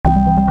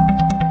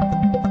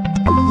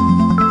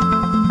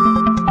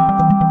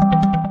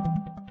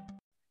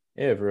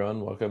Hey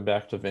everyone, welcome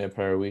back to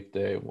Vampire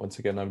Weekday. Once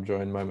again, I'm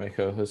joined by my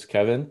co-host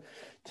Kevin.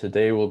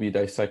 Today we'll be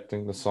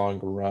dissecting the song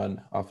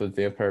Run off of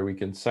Vampire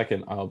Weekend's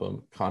second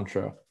album,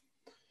 Contra.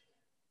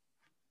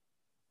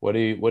 What do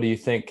you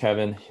think,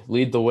 Kevin?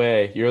 Lead the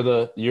way. You're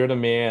the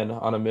man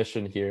on a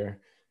mission here.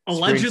 Springsteen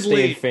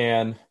Allegedly,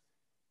 fan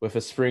with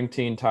a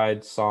Springsteen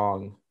tied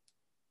song.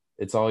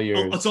 It's all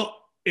it's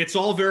yours.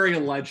 all very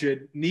alleged.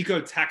 Nico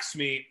texted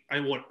me,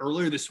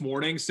 earlier this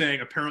morning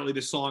saying apparently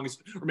this song is,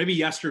 or maybe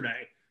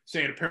yesterday,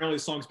 saying apparently the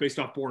song's based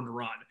off Born to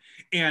Run.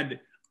 And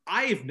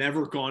I have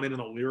never gone into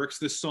the lyrics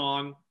of this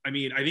song. I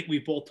mean, I think we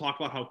both talked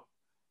about how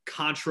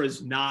Contra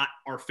is not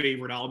our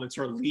favorite album. It's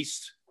our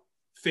least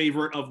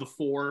favorite of the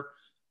four.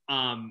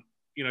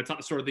 It's not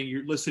the sort of thing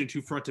you're listening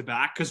to front to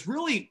back. Because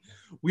really,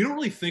 we don't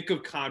really think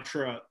of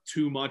Contra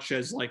too much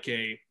as like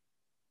a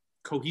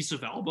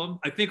cohesive album.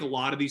 I think a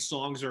lot of these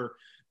songs are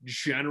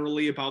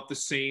generally about the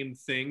same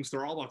things.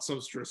 They're all about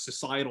some sort of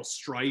societal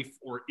strife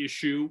or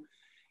issue.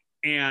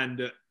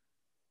 And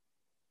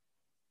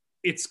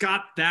it's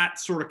got that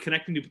sort of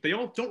connecting to, but they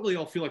all don't really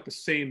all feel like the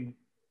same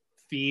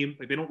theme.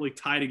 Like they don't really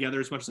tie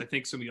together as much as I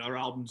think some of the other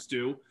albums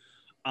do.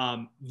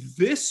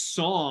 This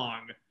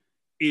song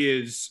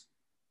is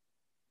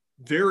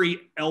very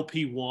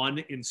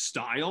LP1 in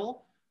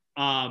style.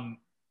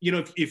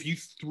 If you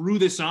threw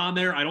this on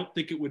there, I don't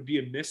think it would be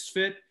a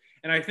misfit.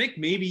 And I think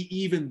maybe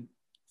even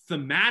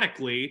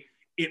thematically,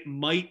 it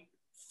might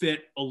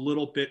fit a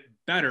little bit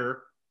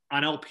better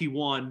on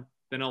LP1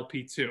 than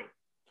LP2.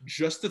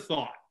 Just a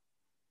thought.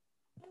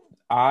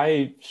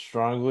 I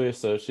strongly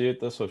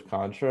associate this with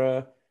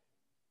Contra.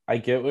 I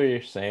get what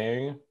you're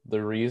saying.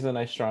 The reason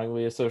I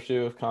strongly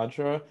associate with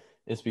Contra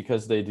is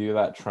because they do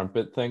that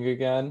trumpet thing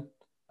again,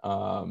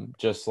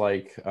 just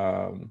like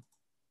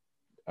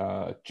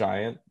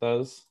Giant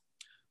does.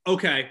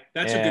 Okay,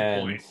 that's a good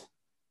And point.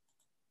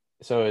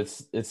 so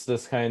it's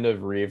this kind of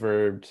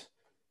reverbed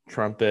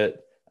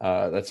trumpet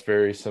that's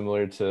very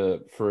similar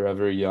to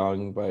Forever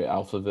Young by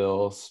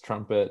Alphaville's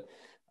trumpet.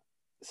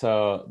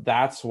 So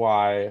that's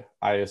why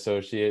I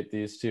associate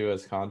these two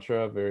as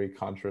Contra, very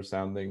Contra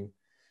sounding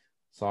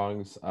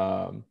songs.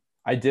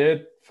 I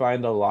did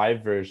find a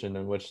live version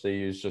in which they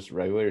use just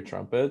regular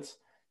trumpets,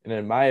 and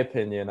in my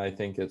opinion, I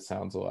think it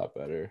sounds a lot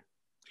better.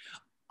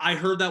 I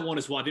heard that one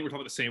as well. I think we're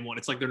talking about the same one.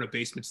 It's like they're in a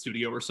basement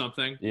studio or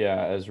something.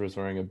 Yeah, Ezra's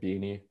wearing a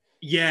beanie.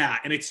 Yeah,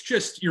 and it's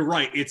just you're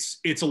right.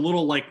 It's a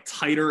little like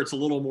tighter. It's a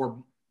little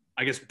more,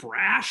 I guess,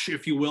 brash,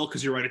 if you will,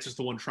 because you're right. It's just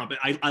the one trumpet.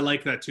 I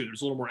like that too.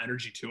 There's a little more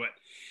energy to it.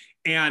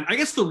 And I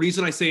guess the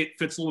reason I say it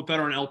fits a little bit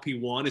better on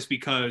LP1 is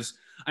because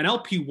on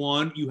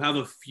LP1 you have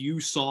a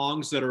few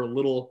songs that are a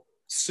little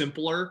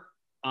simpler.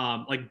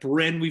 Like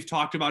Bryn, we've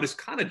talked about, is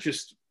kind of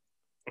just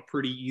a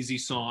pretty easy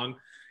song.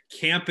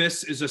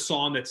 Campus is a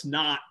song that's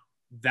not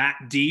that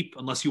deep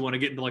unless you want to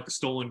get into like the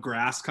Stolen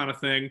Grass kind of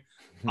thing.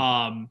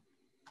 Um,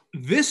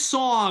 this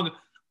song,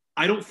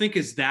 I don't think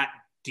is that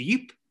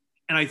deep.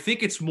 And I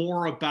think it's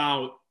more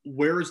about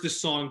where is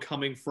this song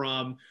coming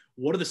from?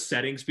 What are the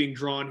settings being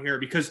drawn here?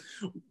 Because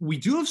we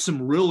do have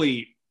some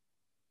really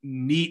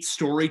neat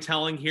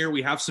storytelling here.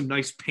 We have some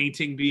nice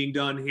painting being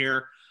done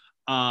here.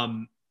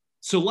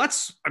 So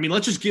let's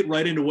just get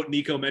right into what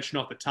Nico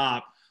mentioned off the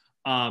top.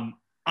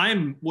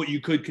 I'm what you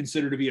could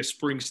consider to be a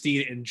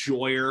Springsteen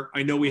enjoyer.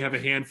 I know we have a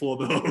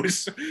handful of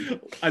those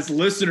as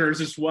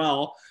listeners as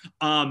well.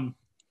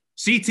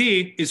 CT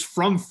is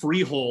from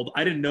Freehold.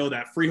 I didn't know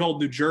that. Freehold,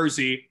 New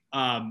Jersey,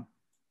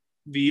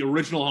 the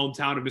original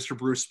hometown of Mr.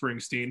 Bruce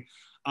Springsteen.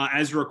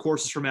 Ezra, of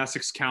course, is from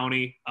Essex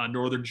County,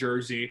 northern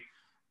Jersey.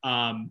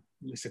 At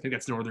least I think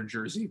that's northern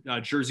Jersey.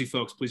 Jersey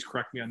folks, please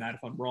correct me on that if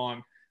I'm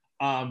wrong.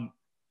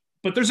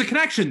 But there's a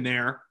connection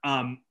there.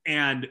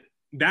 And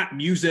that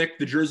music,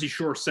 the Jersey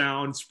Shore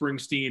sound,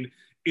 Springsteen,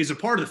 is a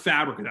part of the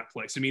fabric of that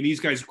place. I mean, these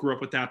guys grew up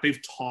with that. They've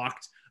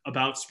talked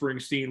about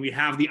Springsteen. We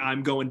have the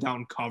I'm Going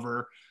Down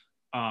cover.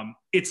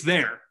 It's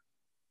there.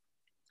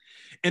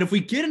 And if we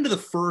get into the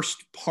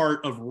first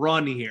part of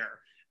Run here,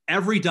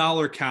 every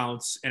dollar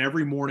counts and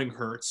every morning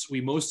hurts. We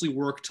mostly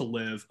work to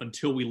live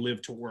until we live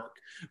to work.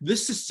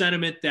 This is a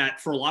sentiment that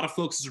for a lot of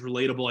folks is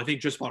relatable. I think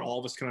just about all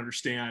of us can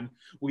understand.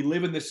 We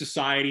live in this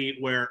society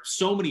where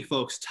so many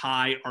folks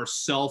tie our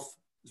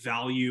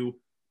self-value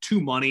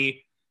to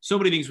money. So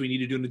many things we need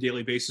to do on a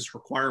daily basis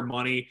require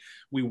money.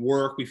 We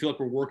work. We feel like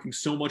we're working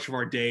so much of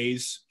our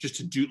days just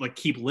to do, like,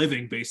 keep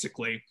living,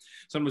 basically.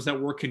 Sometimes that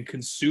work can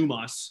consume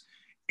us.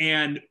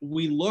 And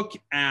we look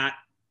at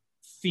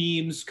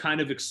themes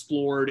kind of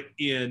explored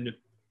in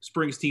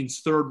Springsteen's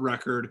third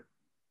record,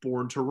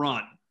 Born to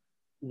Run,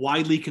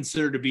 widely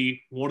considered to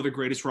be one of the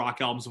greatest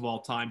rock albums of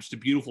all time, just a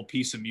beautiful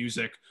piece of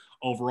music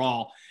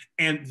overall.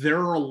 And there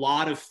are a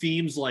lot of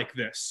themes like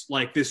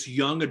this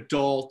young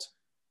adult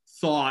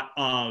thought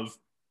of,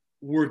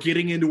 we're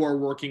getting into our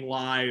working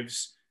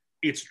lives.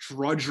 It's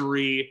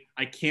drudgery.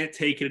 I can't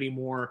take it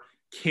anymore.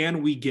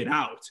 Can we get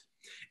out?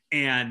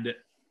 And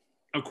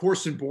of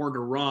course, in Born to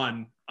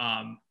Run,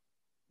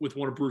 with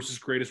one of Bruce's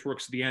greatest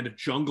works at the end of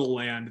Jungle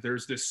Land,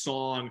 there's this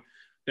song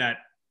that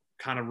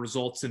kind of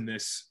results in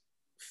this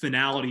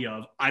finality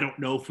of, I don't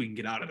know if we can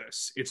get out of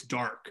this. It's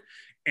dark.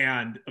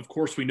 And of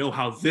course, we know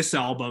how this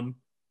album,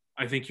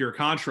 I Think You're a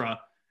Contra,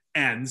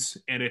 ends,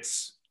 and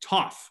it's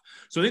tough.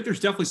 So I think there's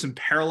definitely some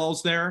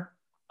parallels there.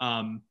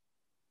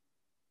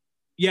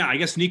 Yeah, I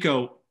guess,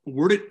 Nico,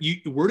 where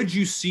did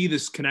you see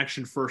this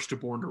connection first to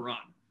Born to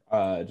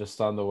Run? Just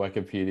on the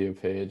Wikipedia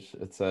page,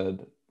 it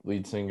said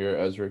lead singer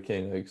Ezra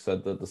Koenig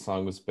said that the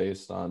song was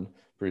based on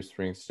Bruce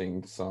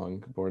Springsteen's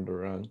song Born to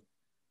Run.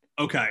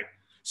 Okay.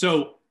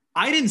 So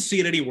I didn't see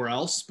it anywhere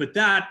else, but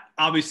that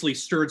obviously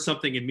stirred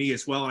something in me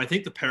as well. And I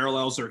think the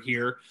parallels are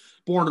here.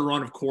 Born to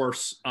Run, of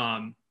course,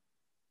 an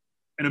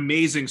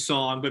amazing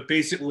song, but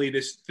basically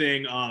this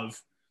thing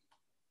of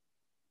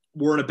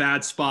we're in a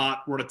bad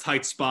spot, we're in a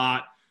tight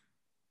spot,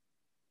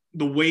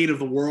 the weight of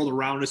the world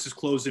around us is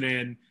closing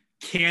in.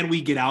 Can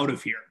we get out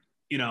of here?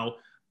 You know,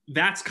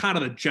 that's kind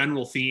of the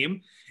general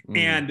theme.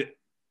 And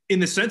in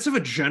the sense of a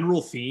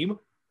general theme,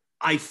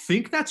 I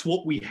think that's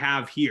what we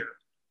have here.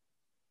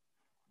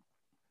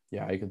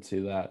 Yeah, I could see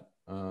that.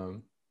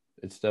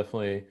 It's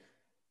definitely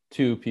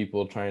two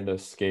people trying to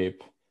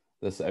escape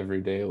this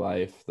everyday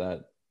life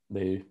that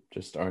they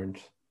just aren't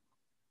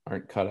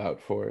cut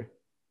out for.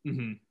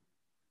 Mm-hmm.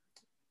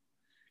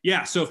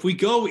 Yeah, so if we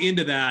go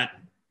into that,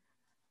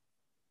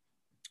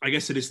 I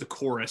guess it is the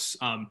chorus.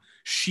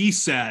 She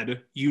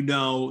said, you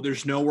know,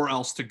 there's nowhere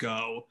else to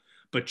go,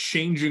 but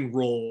changing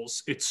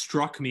roles, it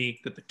struck me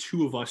that the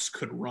two of us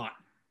could run.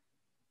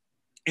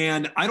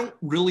 And I don't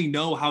really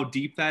know how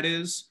deep that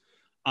is.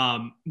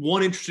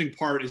 One interesting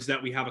part is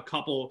that we have a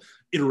couple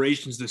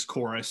iterations of this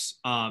chorus.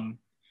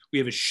 We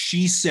have a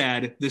she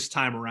said this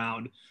time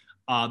around.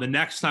 The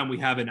next time we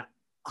have an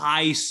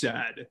I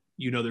said,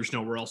 you know, there's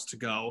nowhere else to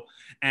go.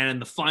 And in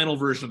the final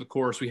version of the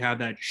chorus, we have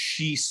that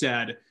she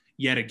said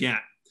yet again.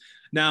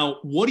 Now,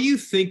 what do you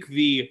think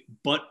the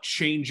but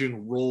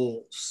changing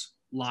roles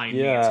line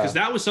means? Because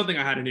that was something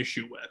I had an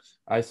issue with.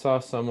 I saw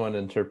someone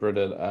interpret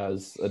it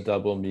as a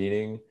double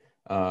meaning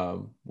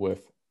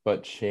with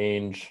but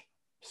change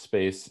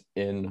space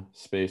in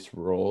space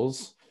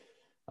roles.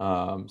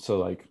 So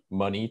like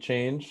money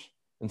change.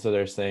 And so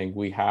they're saying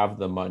we have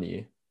the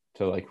money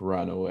to like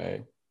run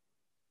away.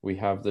 We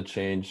have the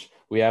change.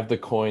 We have the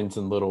coins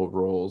and little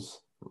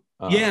rolls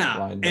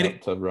lined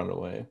up to run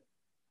away.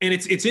 And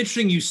it's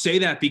interesting you say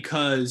that,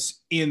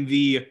 because in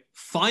the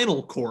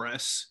final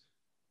chorus,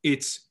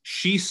 it's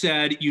she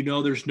said, you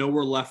know, there's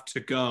nowhere left to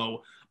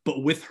go,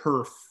 but with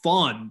her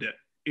fund,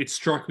 it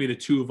struck me the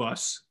two of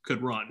us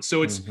could run.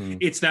 So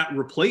it's that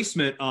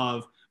replacement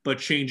of but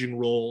changing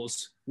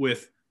roles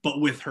with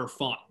her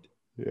fund.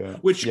 Yeah.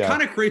 Which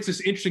kind of creates this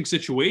interesting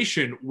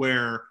situation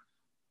where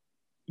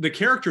the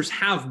characters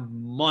have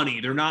money.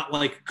 They're not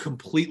like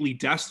completely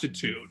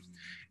destitute.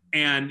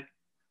 And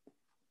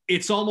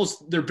it's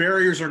almost, their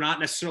barriers are not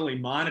necessarily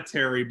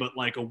monetary, but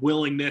like a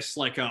willingness,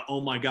 like a,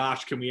 oh my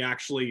gosh, can we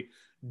actually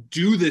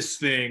do this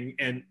thing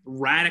and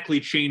radically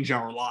change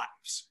our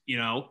lives, you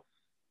know?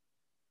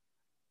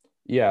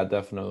 Yeah,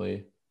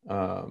 definitely.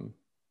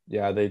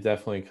 Yeah, they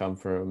definitely come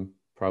from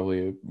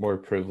probably a more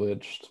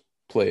privileged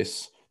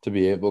place to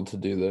be able to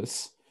do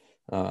this.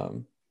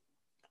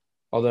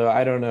 Although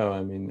I don't know,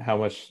 I mean, how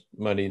much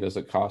money does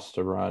it cost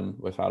to run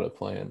without a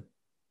plan?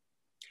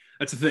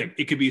 That's the thing.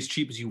 It could be as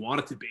cheap as you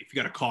want it to be. If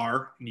you got a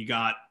car and you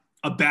got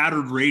a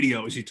battered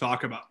radio, as you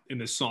talk about in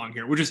this song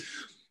here, which is,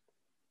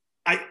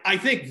 I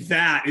think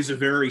that is a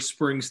very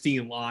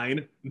Springsteen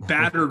line.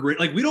 Battered,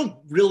 like we don't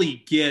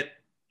really get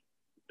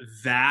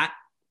that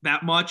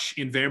much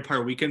in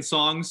Vampire Weekend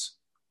songs,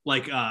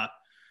 like an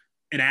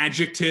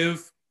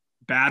adjective,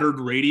 battered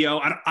radio.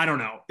 I don't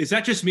know. Is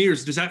that just me, or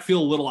does that feel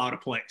a little out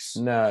of place?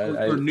 No,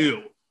 or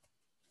new?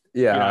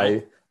 Yeah, you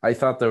know? I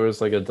thought there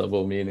was like a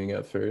double meaning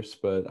at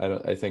first, but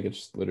I think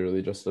it's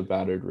literally just a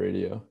battered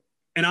radio.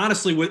 And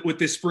honestly, with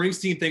this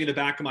Springsteen thing in the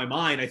back of my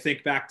mind, I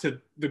think back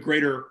to the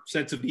greater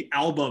sense of the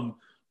album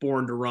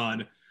Born to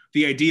Run,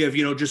 the idea of,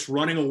 you know, just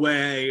running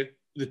away,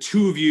 the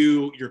two of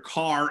you, your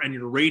car and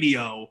your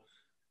radio.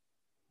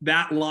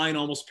 That line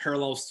almost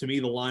parallels to me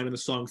the line in the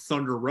song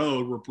Thunder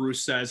Road, where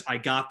Bruce says, I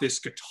got this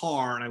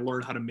guitar and I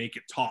learned how to make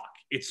it talk.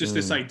 It's just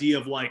this idea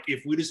of like,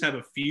 if we just have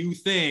a few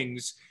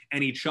things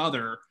and each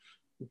other,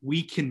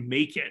 we can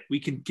make it. We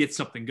can get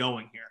something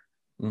going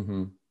here.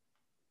 Mm-hmm.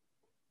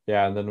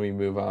 Yeah, and then we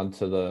move on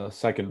to the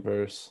second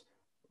verse.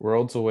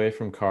 Worlds away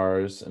from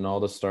cars and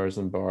all the stars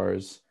and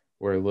bars,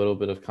 where a little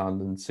bit of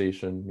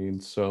condensation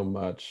means so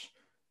much,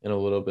 and a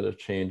little bit of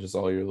change is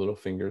all your little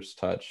fingers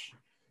touch.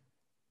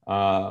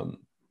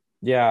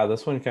 Yeah,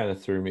 this one kind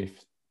of threw me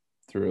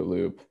through a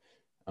loop.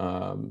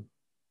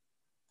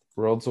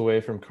 Worlds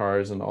away from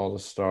cars and all the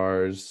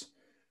stars,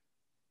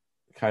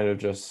 kind of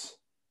just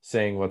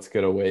saying, let's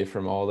get away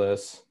from all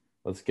this.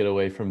 Let's get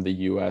away from the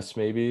US,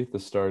 maybe the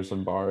stars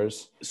and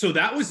bars. So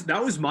that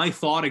was my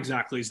thought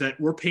exactly, is that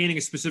we're painting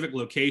a specific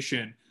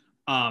location.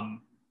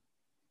 I'm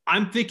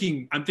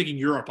thinking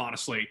Europe,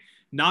 honestly,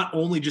 not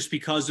only just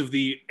because of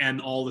and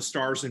all the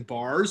stars and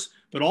bars,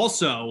 but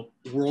also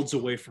worlds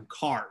away from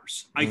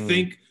cars. I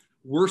think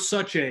we're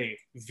such a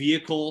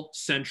vehicle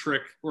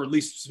centric, or at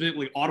least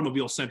specifically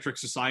automobile centric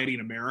society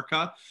in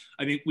America.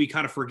 I think we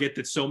kind of forget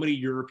that so many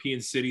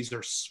European cities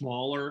are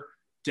smaller,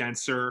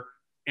 denser,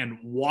 and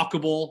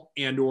walkable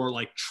and or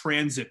like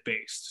transit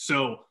based.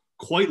 So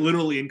quite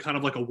literally in kind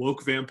of like a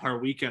woke Vampire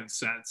Weekend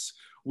sense,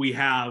 we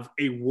have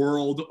a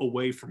world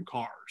away from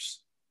cars.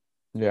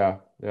 Yeah,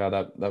 yeah,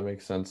 that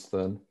makes sense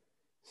then.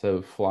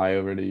 So fly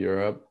over to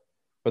Europe.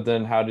 But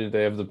then how do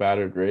they have the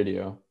battered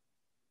radio?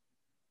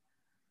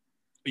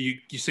 Are you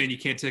saying you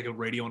can't take a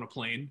radio on a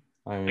plane?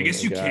 I I mean, guess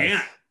I you guess.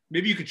 can.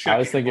 Maybe you could I check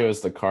was it. thinking it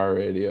was the car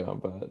radio,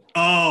 but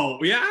Oh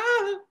yeah,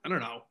 I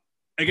don't know.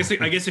 I guess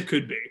it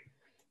could be.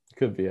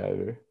 could be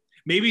either.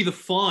 Maybe the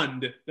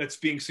fund that's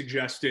being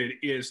suggested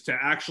is to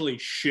actually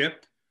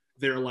ship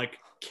their like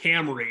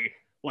Camry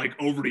like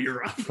over to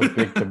Europe. It's a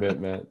big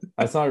commitment.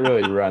 That's not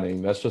really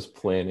running. That's just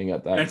planning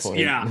at that That's point.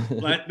 yeah,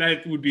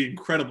 that would be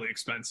incredibly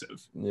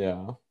expensive.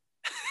 Yeah.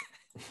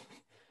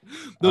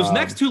 Those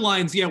next two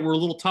lines, yeah, were a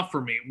little tough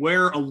for me,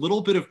 where a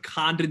little bit of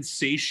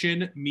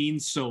condensation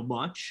means so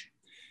much,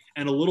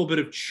 and a little bit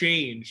of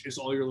change is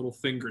all your little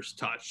fingers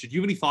touch. Did you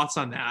have any thoughts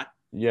on that?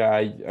 Yeah,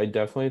 I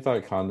definitely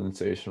thought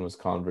condensation was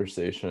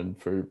conversation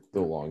for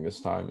the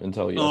longest time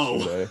until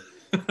yesterday.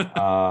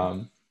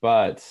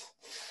 But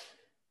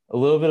a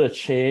little bit of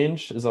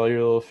change is all your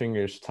little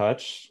fingers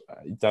touch.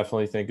 I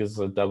definitely think is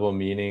a double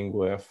meaning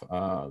with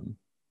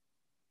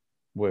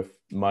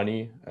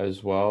money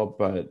as well,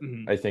 but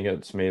I think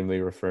it's mainly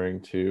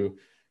referring to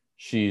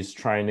she's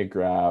trying to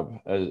grab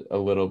a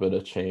little bit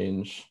of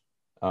change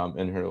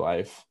in her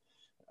life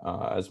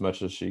as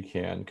much as she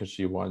can because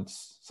she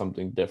wants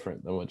something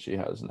different than what she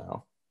has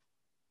now.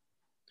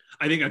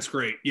 I think that's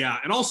great. Yeah.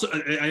 And also,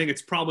 I think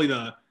it's probably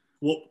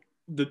what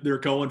they're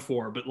going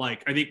for. But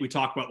like, I think we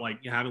talk about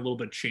like having a little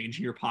bit of change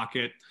in your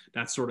pocket,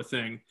 that sort of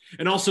thing.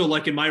 And also,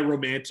 like, in my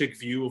romantic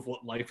view of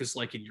what life is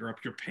like in Europe,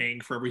 you're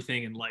paying for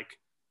everything in like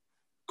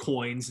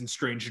coins and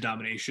strange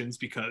denominations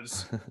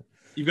because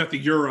you've got the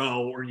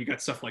euro or you got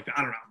stuff like that.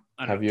 I don't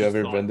know. Have you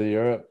ever been to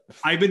Europe?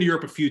 I've been to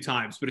Europe a few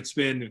times, but it's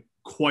been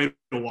quite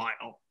a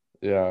while.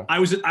 Yeah. I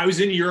was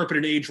in Europe at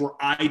an age where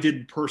I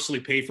didn't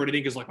personally pay for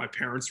anything because like my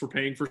parents were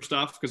paying for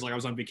stuff because like I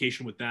was on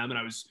vacation with them and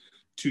I was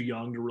too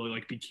young to really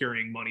like be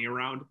carrying money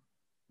around.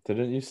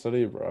 Didn't you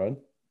study abroad?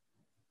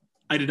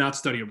 I did not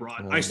study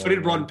abroad. I studied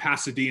abroad in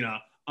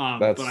Pasadena,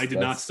 but I did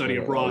not study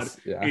abroad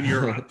in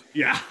Europe.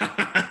 Yeah.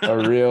 A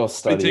real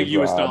study They take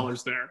abroad. US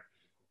dollars there.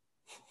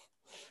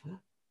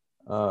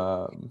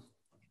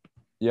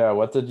 Yeah,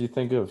 what did you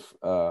think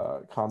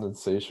of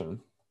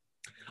condensation?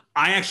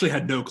 I actually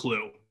had no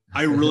clue.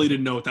 I really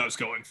didn't know what that was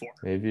going for.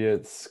 Maybe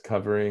it's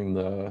covering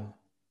the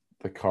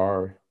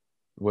car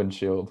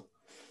windshield.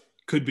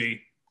 Could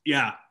be.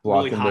 Yeah.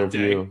 Blocking really hot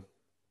day. View.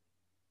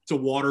 It's a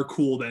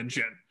water-cooled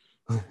engine.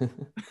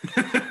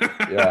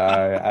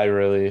 Yeah, I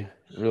really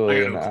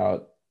am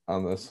out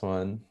on this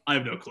one. I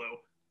have no clue.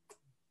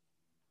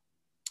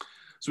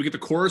 So we get the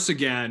chorus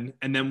again,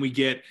 and then we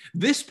get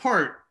this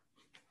part.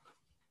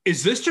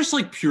 Is this just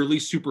like purely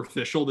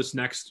superficial, this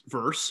next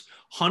verse?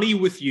 Honey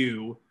with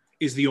you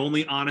is the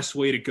only honest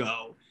way to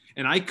go.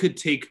 And I could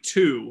take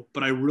two,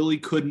 but I really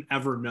couldn't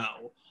ever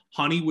know.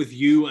 Honey with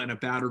you and a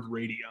battered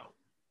radio.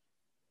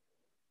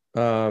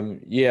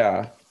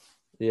 Yeah,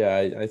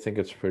 I think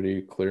it's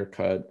pretty clear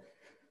cut.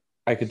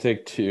 I could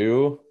take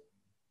two.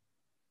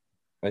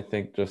 I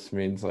think just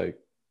means like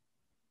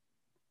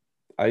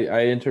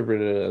I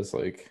interpret it as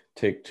like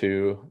take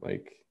two,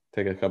 like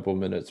take a couple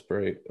minutes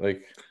break,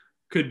 like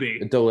could be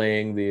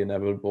delaying the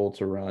inevitable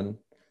to run.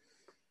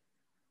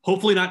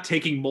 Hopefully not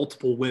taking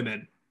multiple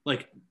women,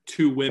 like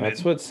two women.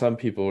 That's what some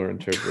people are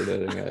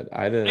interpreting it.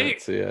 I didn't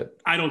see it.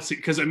 I don't see it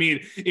because I mean,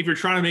 if you're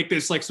trying to make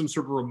this like some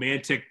sort of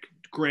romantic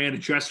grand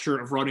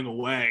gesture of running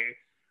away,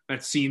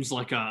 that seems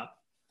like a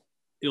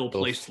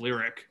ill-placed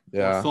lyric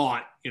or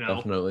thought, you know.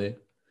 Definitely.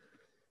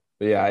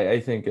 But yeah, I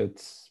think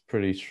it's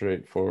pretty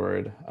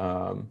straightforward.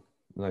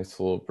 Nice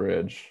little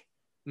bridge.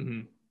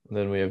 Mm-hmm. And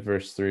then we have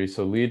verse 3.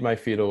 So lead my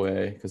feet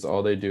away because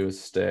all they do is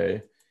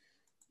stay.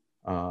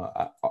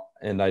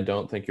 And I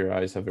don't think your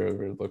eyes have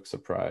ever looked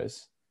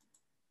surprised.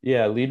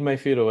 Yeah, lead my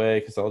feet away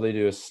because all they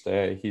do is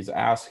stay. He's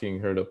asking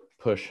her to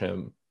push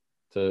him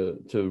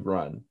to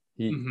run.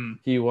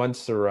 He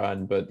wants to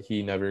run, but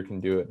he never can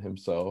do it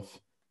himself.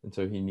 And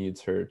so he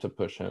needs her to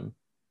push him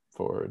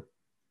forward.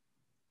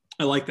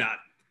 I like that.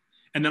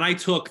 And then I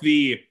took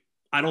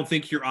I don't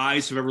think your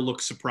eyes have ever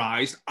looked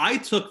surprised. I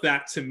took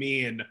that to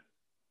mean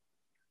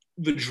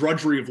the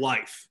drudgery of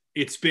life.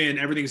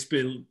 Everything's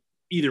been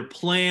either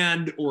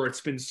planned or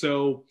it's been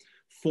so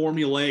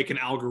formulaic and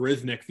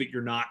algorithmic that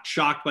you're not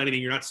shocked by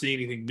anything. You're not seeing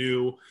anything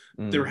new.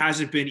 There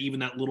hasn't been even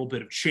that little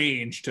bit of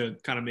change to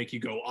kind of make you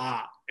go,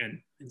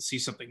 and see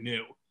something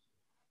new.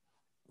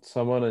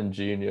 Someone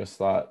ingenious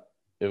thought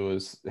it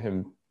was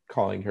him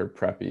calling her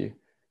preppy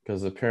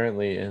because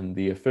apparently in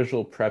the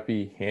official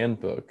preppy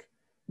handbook,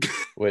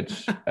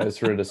 which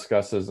Ezra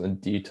discusses in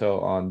detail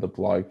on the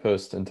blog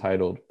post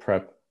entitled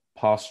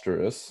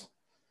Preposterous,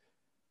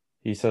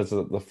 he says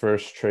that the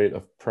first trait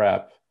of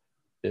prep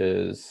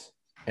is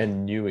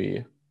and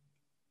Nui,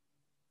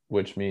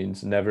 which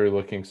means never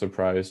looking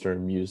surprised or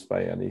amused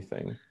by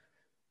anything.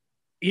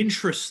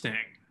 Interesting.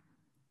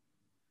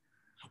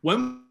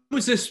 When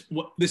was this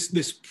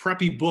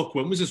preppy book?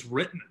 When was this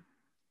written?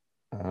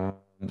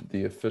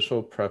 The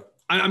official prep.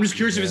 I'm just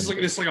curious if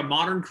this is like a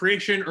modern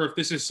creation or if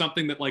this is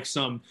something that like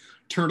some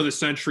turn of the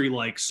century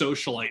like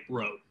socialite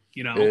wrote.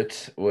 You know,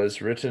 It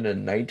was written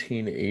in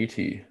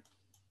 1980.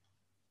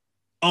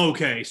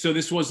 okay, so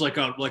this was like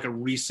a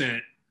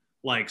recent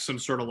like some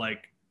sort of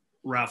like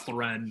Ralph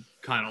Lauren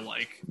kind of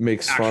like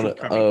Makes fun actual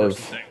preppy person of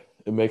thing.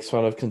 it makes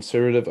fun of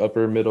conservative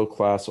upper middle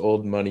class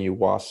old money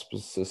WASP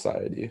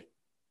society.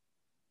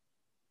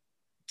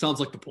 Sounds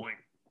like the point.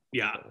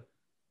 Yeah.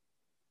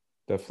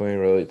 Definitely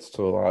relates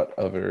to a lot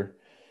other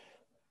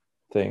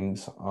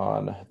things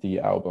on the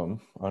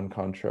album on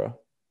Contra.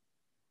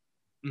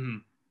 Mm-hmm.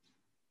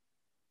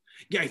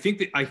 Yeah, I think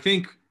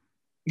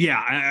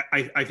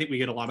we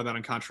get a lot of that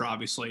in Contra,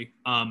 obviously.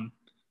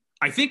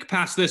 I think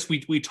past this,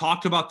 we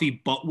talked about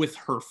the "but with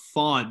her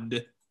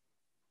fund"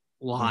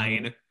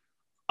 line. Mm-hmm.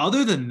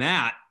 Other than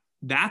that,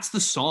 that's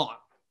the song.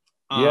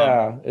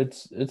 Yeah,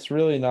 it's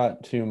really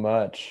not too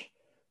much.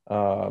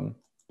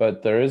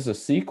 But there is a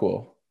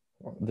sequel.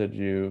 Did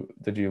you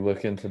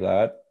look into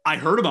that? I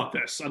heard about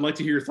this. I'd like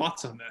to hear your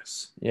thoughts on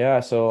this.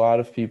 Yeah, so a lot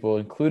of people,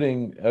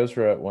 including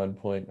Ezra at one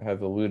point,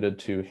 have alluded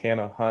to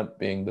Hannah Hunt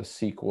being the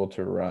sequel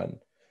to Run,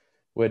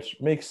 which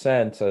makes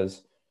sense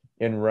as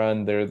in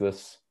Run they're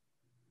this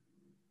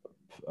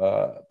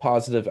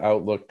positive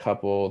outlook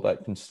couple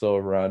that can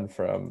still run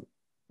from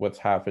what's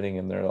happening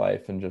in their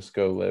life and just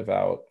go live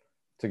out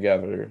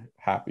together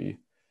happy.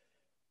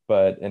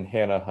 But in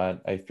Hannah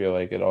Hunt, I feel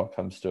like it all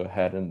comes to a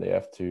head and they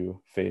have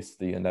to face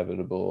the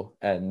inevitable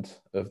end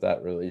of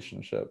that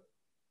relationship.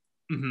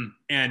 Mm-hmm.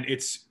 And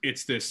it's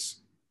this.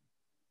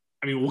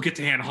 I mean, we'll get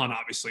to Hannah Hunt,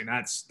 obviously, and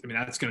that's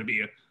going to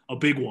be a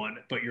big one.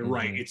 But you're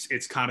right. Mm-hmm.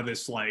 It's kind of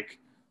this like,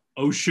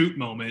 oh shoot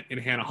moment in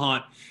Hannah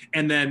Hunt,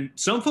 and then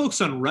some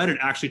folks on Reddit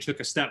actually took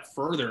a step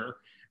further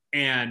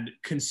and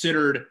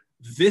considered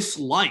This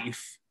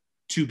Life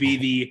to be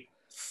the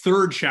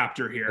third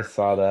chapter I here.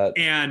 saw that.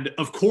 And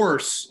of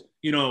course,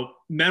 you know,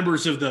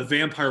 members of the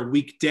Vampire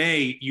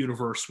Weekday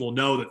universe will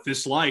know that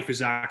This Life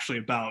is actually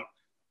about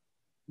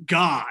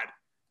God,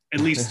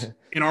 at least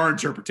in our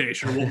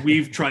interpretation, or what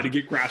we've tried to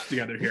get grasped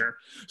together here.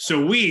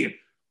 So we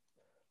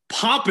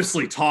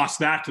pompously toss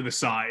that to the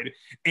side.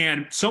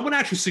 And someone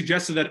actually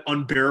suggested that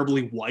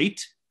Unbearably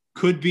White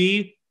could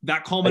be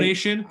that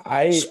culmination.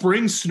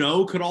 Spring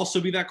Snow could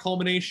also be that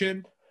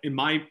culmination, in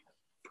my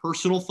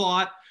personal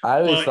thought.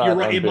 I always thought you're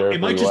right. It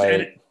might just White.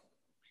 end it.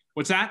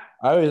 What's that?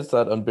 I always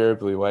thought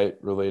Unbearably White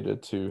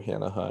related to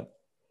Hannah Hunt.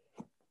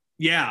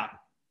 Yeah.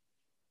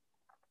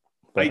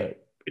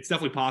 But it's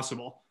definitely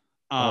possible.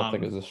 I don't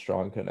think it's a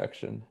strong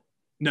connection.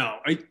 No,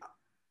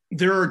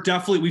 there are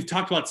definitely, we've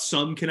talked about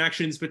some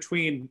connections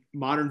between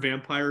Modern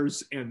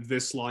Vampires and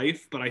This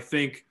Life, but I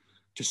think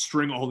to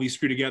string all these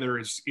three together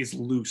is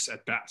loose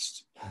at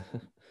best.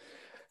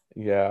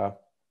 Yeah.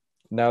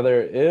 Now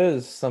there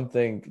is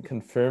something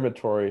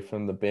confirmatory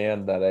from the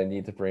band that I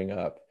need to bring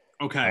up.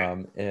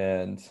 Okay.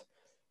 And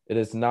it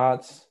is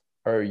not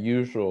our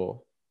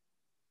usual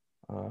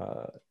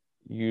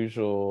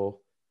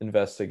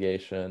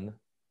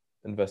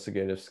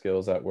investigative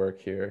skills at work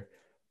here,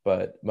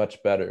 but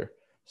much better.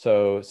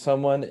 So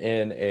someone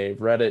in a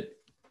Reddit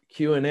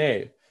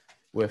Q&A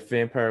with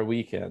Vampire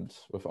Weekend,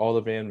 with all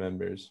the band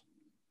members,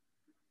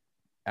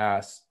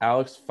 asked,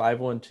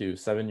 Alex512,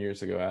 7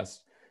 years ago,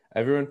 asked,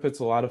 everyone puts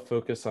a lot of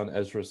focus on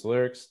Ezra's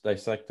lyrics,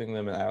 dissecting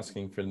them and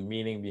asking for the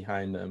meaning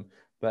behind them,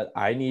 but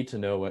I need to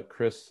know what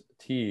Chris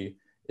T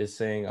is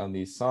saying on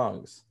these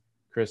songs.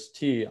 Chris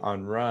T,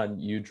 on Run,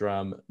 you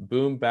drum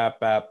boom bap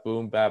bap,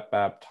 boom bap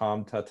bap,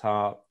 tom ta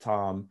ta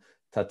tom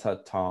ta ta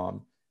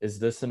tom. Is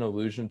this an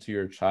allusion to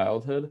your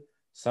childhood?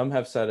 Some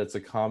have said it's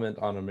a comment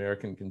on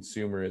American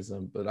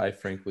consumerism, but I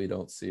frankly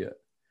don't see it.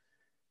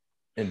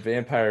 And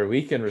Vampire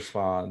Weekend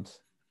responds,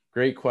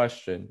 great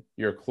question.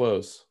 You're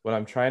close. What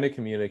I'm trying to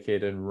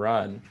communicate in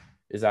Run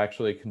is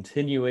actually a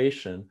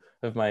continuation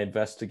of my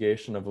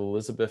investigation of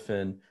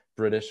Elizabethan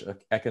British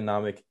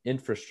economic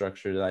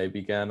infrastructure that I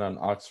began on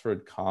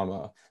Oxford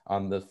Comma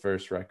on the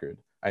first record.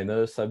 I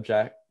know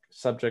the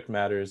subject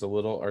matter is a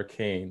little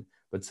arcane,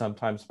 but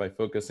sometimes by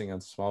focusing on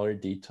smaller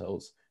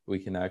details, we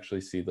can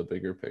actually see the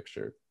bigger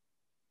picture.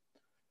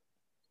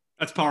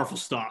 That's powerful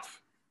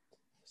stuff.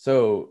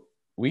 So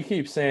we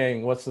keep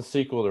saying, what's the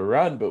sequel to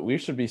Run? But we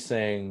should be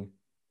saying,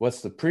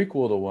 what's the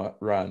prequel to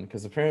Run?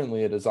 Because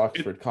apparently it is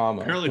Oxford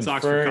Comma. Apparently it's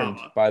Oxford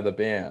Comma. By the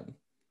band.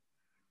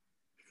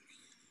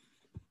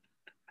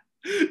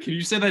 Can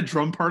you say that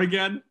drum part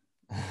again?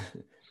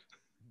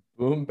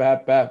 Boom,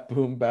 bap, bap,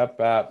 boom, bap,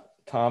 bap.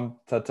 Tom,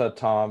 ta, ta,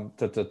 tom,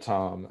 ta, ta,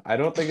 tom. I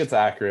don't think it's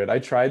accurate. I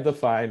tried to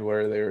find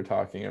where they were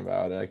talking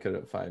about it. I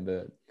couldn't find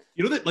it.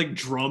 You know that like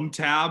drum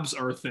tabs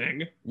are a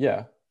thing?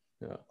 Yeah.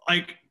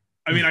 Like,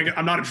 I mean,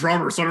 I'm not a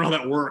drummer, so I don't know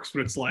how that works,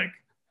 but it's like,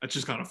 that's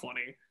just kind of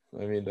funny.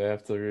 I mean, they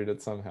have to read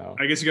it somehow.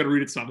 I guess you got to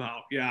read it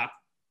somehow. Yeah.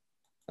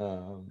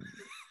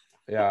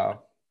 Yeah.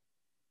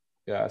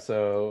 Yeah,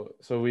 so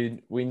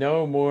we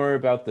know more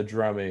about the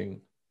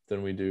drumming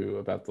than we do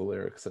about the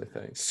lyrics, I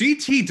think.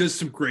 CT does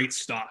some great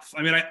stuff.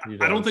 I mean, He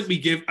I don't think does. we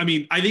give. I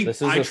mean, I think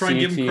This is I a try and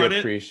give him CT credit.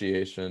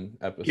 appreciation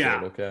episode,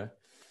 Yeah, okay?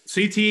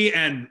 CT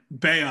and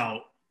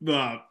Bayo,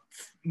 the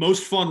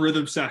most fun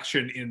rhythm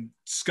section in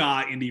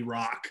ska indie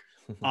rock.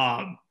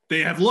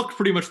 They have looked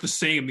pretty much the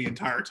same the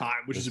entire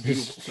time, which is a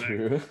This is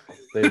beautiful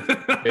true.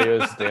 thing.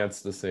 Bayo's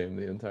danced the same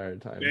the entire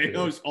time too.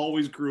 Bayo's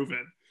always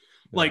grooving.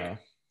 Like, Yeah.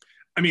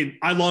 I mean,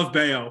 I love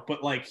Bayo,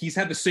 but like he's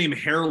had the same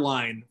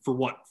hairline for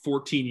what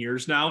 14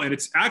 years now, and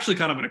it's actually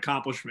kind of an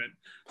accomplishment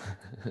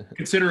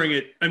considering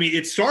it. I mean,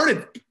 it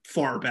started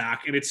far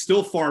back, and it's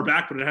still far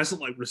back, but it hasn't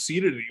like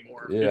receded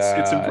anymore. It's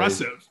Yeah,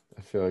 impressive.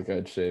 I feel like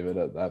I'd shave it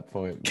at that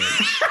point.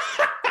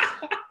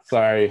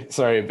 Sorry,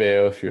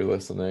 Bayo, if you're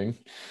listening.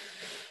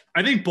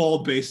 I think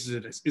bald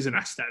bassist is an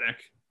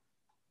aesthetic.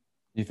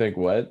 You think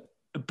what?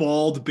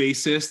 Bald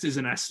bassist is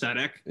an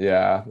aesthetic.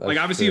 Yeah, that's like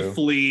obviously true.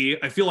 Flea.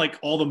 I feel like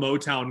all the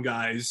Motown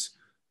guys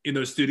in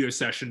those studio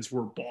sessions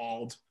were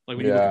bald. Like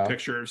when you look at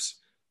pictures.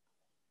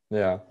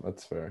 Yeah,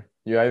 that's fair.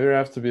 You either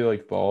have to be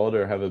like bald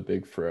or have a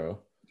big fro.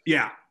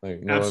 Yeah,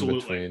 Like no absolutely. in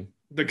between.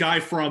 The guy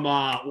from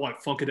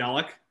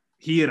Funkadelic,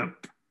 he had a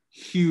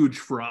huge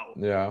fro.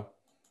 Yeah.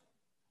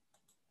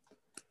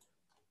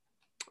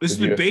 This has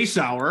been bass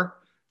hour,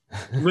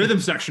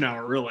 rhythm section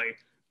hour, really.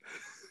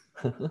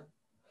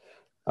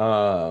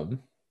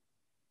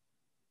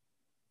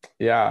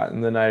 Yeah,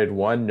 and then I had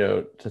one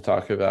note to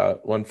talk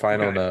about, one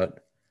final note.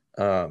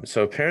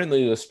 So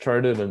apparently this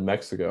charted in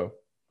Mexico.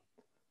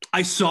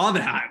 I saw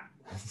that.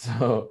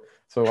 So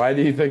why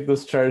do you think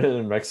this charted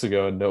in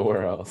Mexico and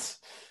nowhere else?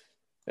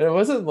 And it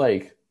wasn't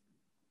like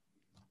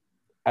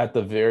at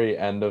the very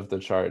end of the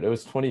chart. It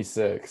was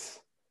 26.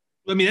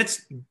 I mean,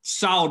 that's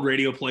solid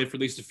radio play for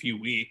at least a few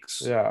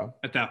weeks. Yeah.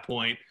 At that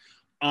point.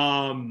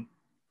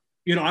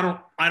 You know,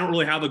 I don't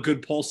really have a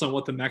good pulse on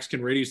what the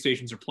Mexican radio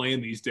stations are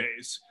playing these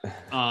days.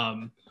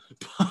 But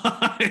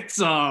it's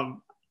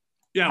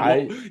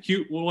yeah.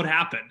 What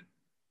happened?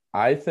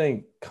 I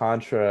think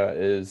Contra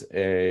is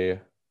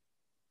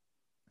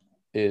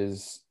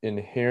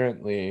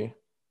inherently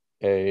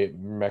a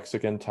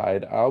Mexican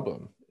tied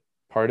album.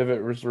 Part of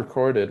it was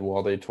recorded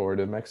while they toured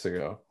in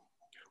Mexico.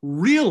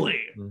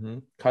 Really? Mm-hmm.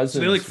 Cousins. So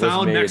they like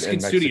found Mexican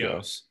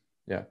studios.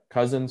 Yeah,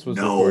 Cousins was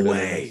recorded in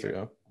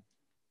Mexico.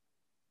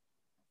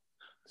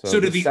 So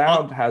the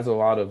sound has a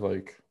lot of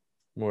like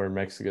more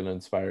Mexican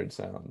inspired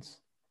sounds.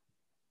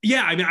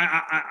 Yeah, I mean,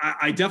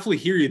 I definitely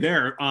hear you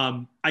there.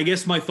 I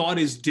guess my thought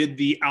is, did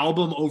the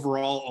album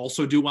overall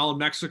also do well in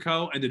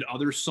Mexico, and did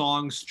other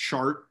songs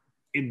chart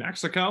in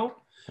Mexico?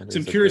 So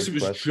I'm curious if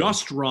it was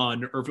just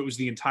Run or if it was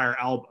the entire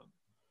album.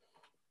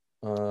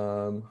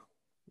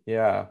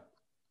 Yeah.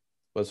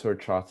 Was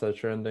Horchata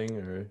trending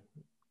or?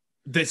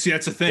 That's the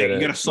thing. You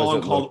got a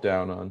song called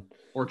Down on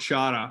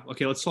Horchata.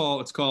 Okay, let's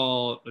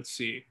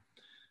see.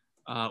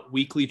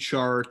 Weekly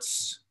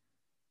charts.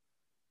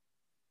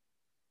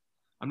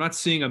 I'm not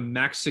seeing a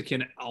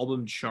Mexican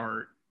album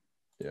chart.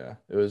 Yeah,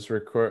 it was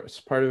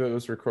part of it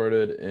was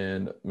recorded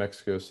in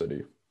Mexico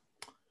City.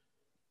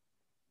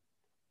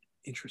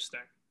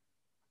 Interesting.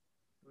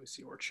 Let me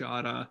see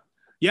Horchata.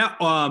 Yeah,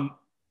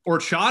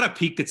 Horchata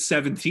peaked at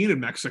 17 in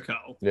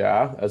Mexico.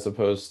 Yeah, as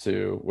opposed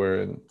to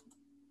where in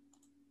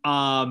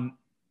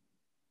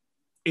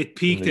it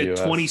peaked at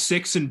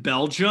 26 in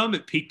Belgium,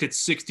 it peaked at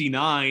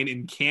 69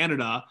 in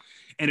Canada,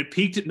 and it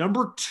peaked at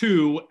number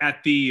 2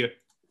 at the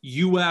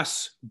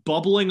US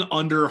Bubbling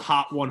Under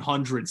Hot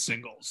 100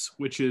 singles,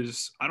 which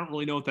is, I don't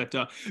really know what that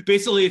does.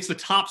 Basically, it's the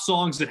top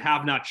songs that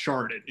have not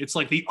charted. It's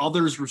like the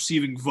others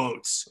receiving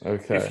votes,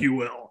 if you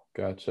will.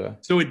 Gotcha.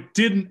 So it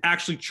didn't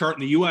actually chart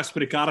in the US,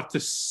 but it got up to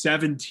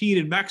 17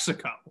 in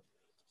Mexico.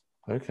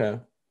 Okay.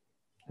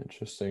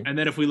 Interesting. And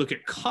then if we look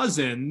at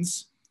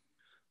Cousins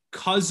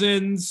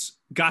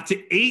got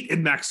to 8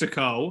 in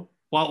Mexico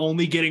while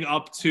only getting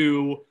up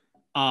to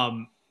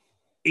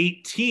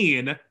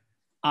 18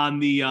 on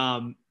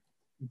the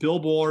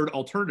Billboard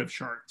alternative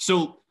chart.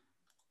 So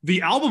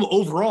the album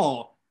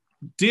overall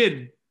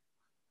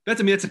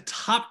that's a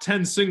top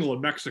 10 single in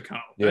Mexico.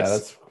 Yeah,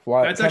 that's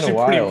actually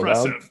wild. Pretty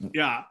impressive.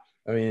 Yeah.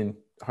 I mean,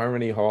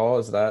 Harmony Hall,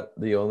 is that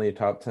the only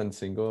top 10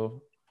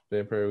 single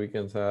Vampire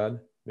Weekend's had?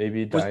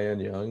 Maybe Diane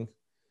Young.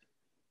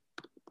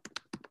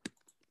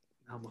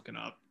 I'm looking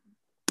up.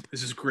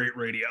 This is great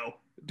radio.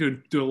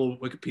 Do a little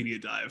Wikipedia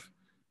dive.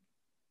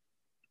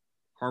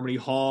 Harmony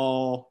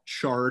Hall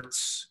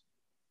charts.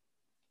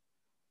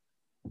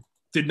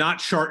 Did not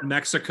chart in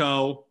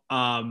Mexico,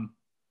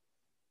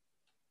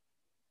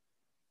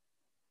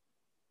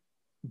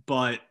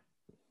 but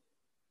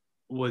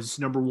was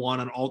number 1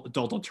 on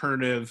adult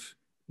alternative,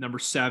 number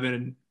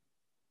 7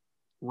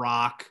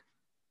 rock,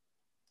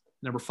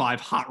 number 5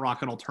 hot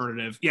rock and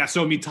alternative. Yeah,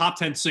 so I mean, top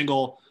 10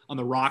 single on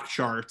the rock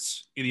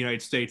charts in the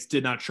United States,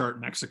 did not chart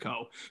in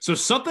Mexico. So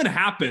something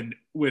happened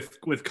with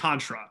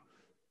Contra.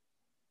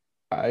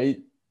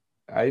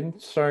 I'm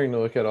starting to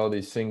look at all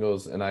these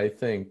singles, and I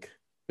think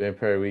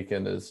Vampire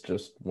Weekend is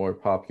just more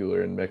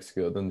popular in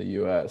Mexico than the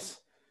US.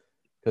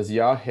 because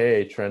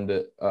Yahe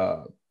trended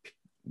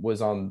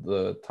was on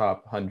the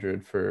top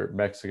 100 for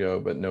Mexico,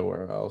 but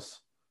nowhere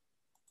else.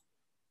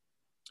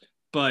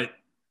 But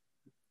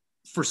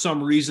for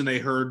some reason, they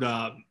heard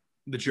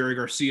the Jerry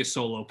Garcia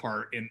solo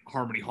part in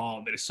Harmony Hall,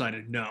 and they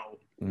decided, no,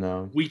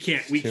 we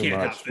can't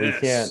have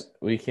this.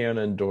 We can't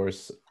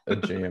endorse a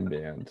jam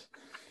band.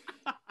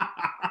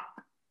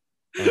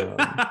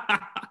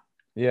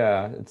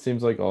 Yeah, it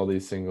seems like all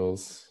these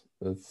singles,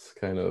 it's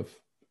kind of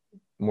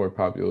more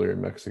popular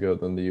in Mexico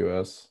than the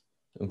US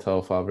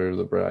until Father of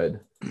the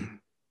Bride.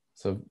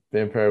 So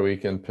Vampire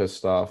Weekend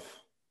pissed off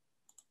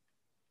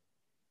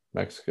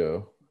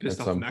Mexico Pissed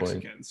at off the some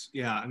Mexicans.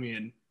 point. Yeah, I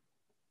mean,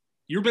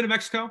 you ever been to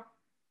Mexico?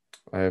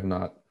 I have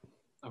not.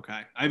 Okay,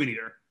 I haven't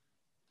either.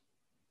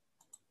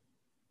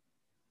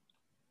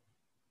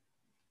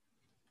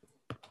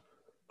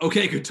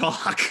 Okay, good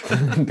talk.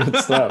 Good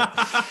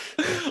stuff.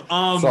 That's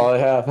all I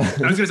have. I was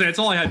gonna say that's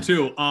all I had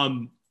too.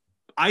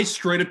 I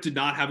straight up did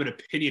not have an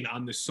opinion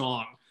on this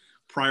song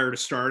prior to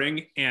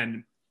starting,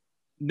 and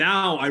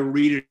now I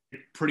read it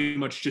pretty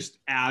much just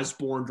as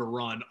Born to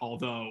Run,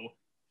 although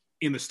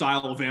in the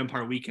style of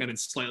Vampire Weekend and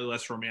slightly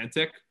less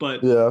romantic,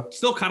 but Yeah.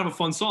 still kind of a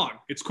fun song.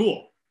 It's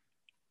cool.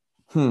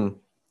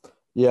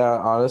 Yeah,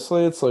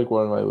 honestly, it's like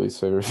one of my least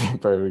favorite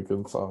Vampire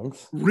Weekend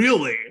songs.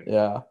 Really?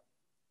 Yeah.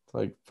 It's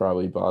like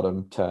probably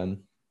bottom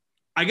 10.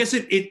 I guess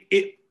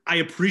it I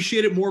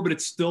appreciate it more, but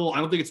it's still, I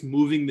don't think it's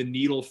moving the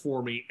needle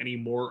for me any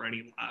more or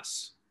any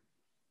less.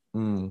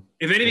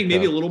 If anything,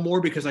 maybe a little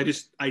more, because I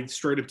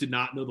straight up did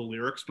not know the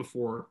lyrics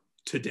before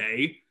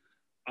today.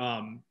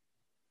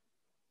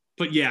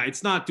 But yeah,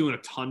 it's not doing a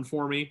ton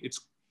for me. It's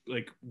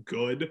like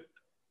good.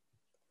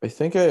 I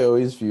think I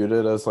always viewed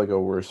it as like a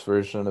worse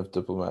version of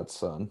Diplomat's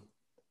Son.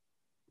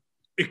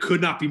 It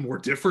could not be more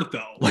different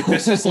though. Like,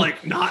 this is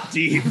like not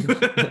deep.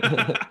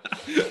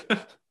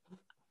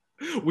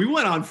 We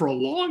went on for a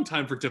long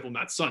time for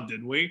Diplomat's Son,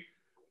 didn't we?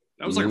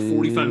 That was like a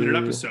 45-minute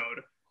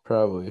episode.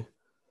 Probably.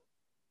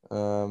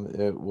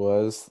 It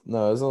was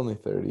only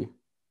 30.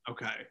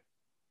 Okay.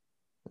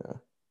 Yeah.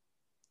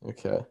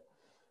 Okay.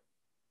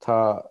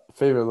 Top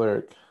favorite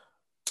lyric.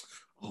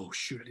 Oh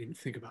shoot, I didn't even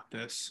think about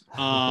this.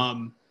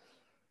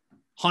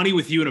 Honey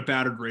with You and a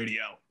Battered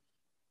Radio.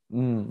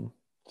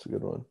 It's a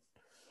good one.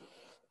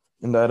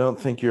 And I don't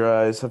think your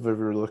eyes have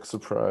ever looked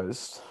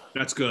surprised.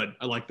 That's good.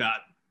 I like that.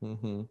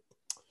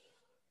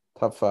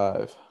 Top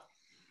 5.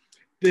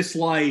 This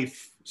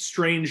Life,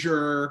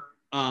 Stranger,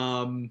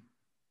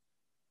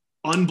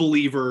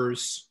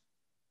 Unbelievers,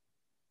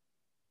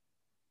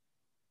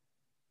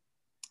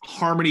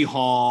 Harmony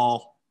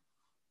Hall.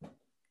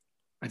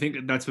 I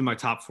think that's been my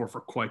top 4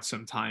 for quite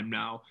some time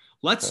now.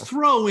 Let's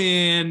throw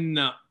in,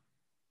 I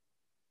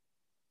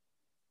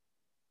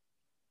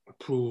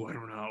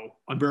don't know,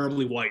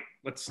 Unbearably White.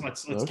 Let's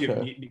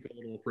give Nico a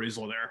little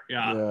appraisal there.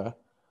 Yeah.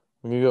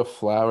 I'm gonna go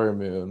Flower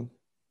Moon,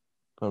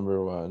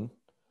 number 1.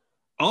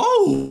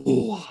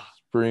 Oh,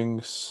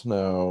 Spring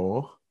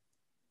Snow.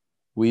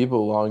 We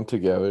Belong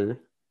Together.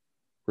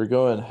 We're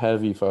going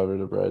heavy Father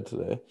to Bride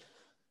today.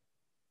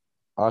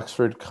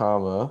 Oxford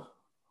Comma.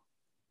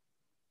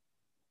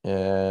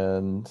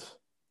 And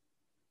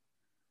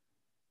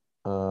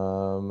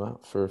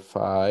for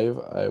 5,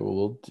 I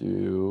will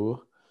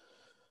do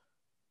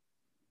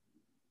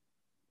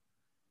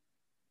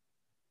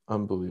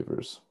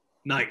Unbelievers.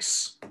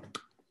 Nice.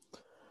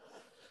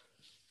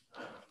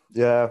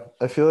 Yeah,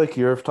 I feel like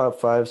your top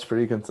 5 is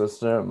pretty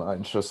consistent.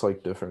 Mine's just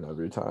like different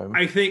every time.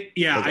 I think,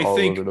 like all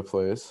over the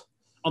place.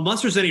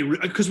 Unless there's any,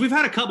 because we've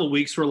had a couple of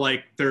weeks where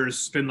like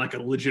there's been like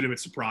a legitimate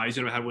surprise,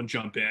 I had one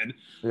jump in.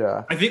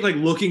 Yeah. I think like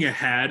looking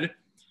ahead,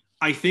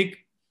 I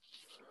think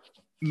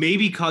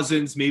maybe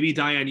Cousins, maybe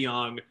Diane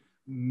Young,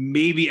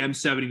 maybe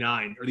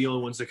M79 are the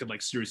only ones that could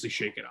like seriously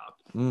shake it up.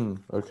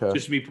 Okay.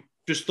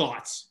 Just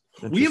thoughts.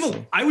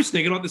 I was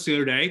thinking about this the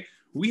other day.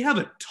 We have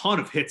a ton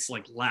of hits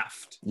like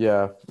left.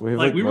 Yeah.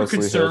 We were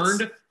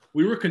concerned. Hits.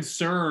 We were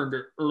concerned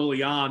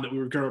early on that we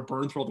were going to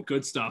burn through all the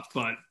good stuff,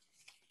 but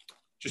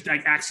just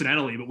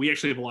accidentally, but we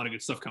actually have a lot of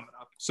good stuff coming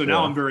up. So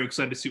now I'm very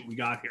excited to see what we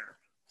got here.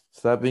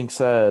 So that being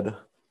said,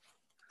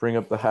 bring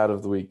up the hat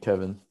of the week,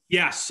 Kevin.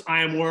 Yes,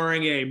 I am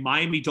wearing a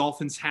Miami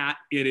Dolphins hat.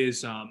 It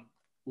is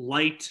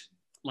light,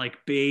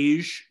 like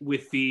beige,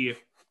 with the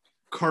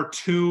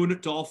cartoon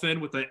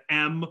dolphin with the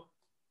M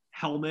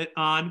helmet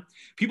on.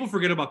 People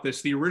forget about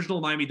this. The original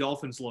Miami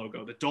Dolphins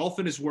logo, the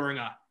dolphin is wearing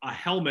a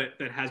helmet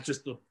that has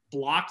just the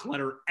block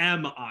letter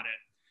M on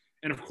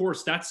it. And of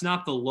course, that's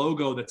not the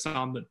logo that's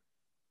on the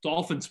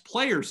Dolphins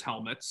players'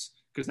 helmets,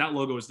 because that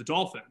logo is the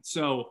dolphin.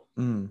 So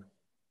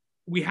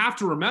we have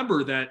to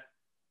remember that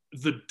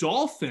the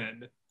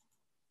dolphin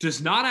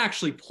does not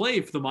actually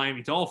play for the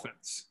Miami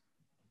Dolphins.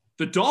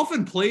 The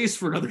dolphin plays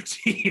for another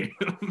team.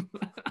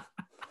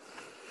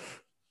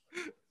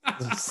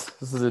 This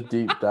is a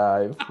deep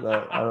dive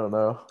that I don't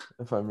know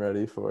if I'm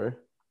ready for.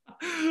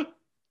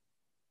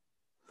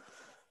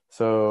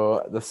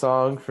 So the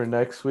song for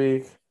next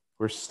week,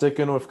 we're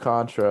sticking with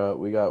Contra.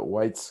 We got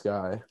White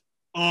Sky.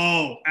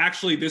 Oh,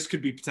 actually, this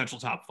could be potential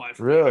top 5.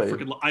 Really?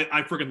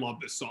 I freaking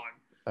love this song.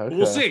 Okay.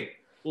 We'll see.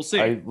 We'll see.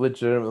 I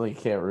legitimately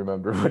can't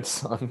remember which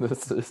song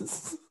this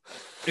is.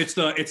 It's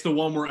the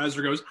one where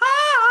Ezra goes,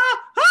 ah,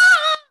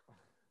 ah,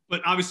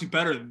 but obviously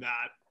better than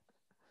that.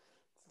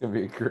 It's gonna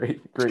be a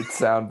great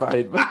sound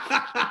bite.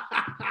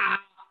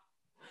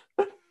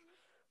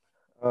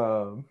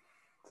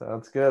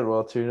 Sounds good.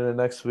 Well, tune in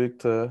next week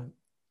to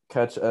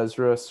catch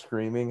Ezra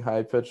screaming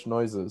high-pitched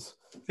noises.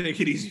 Take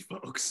it easy,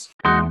 folks.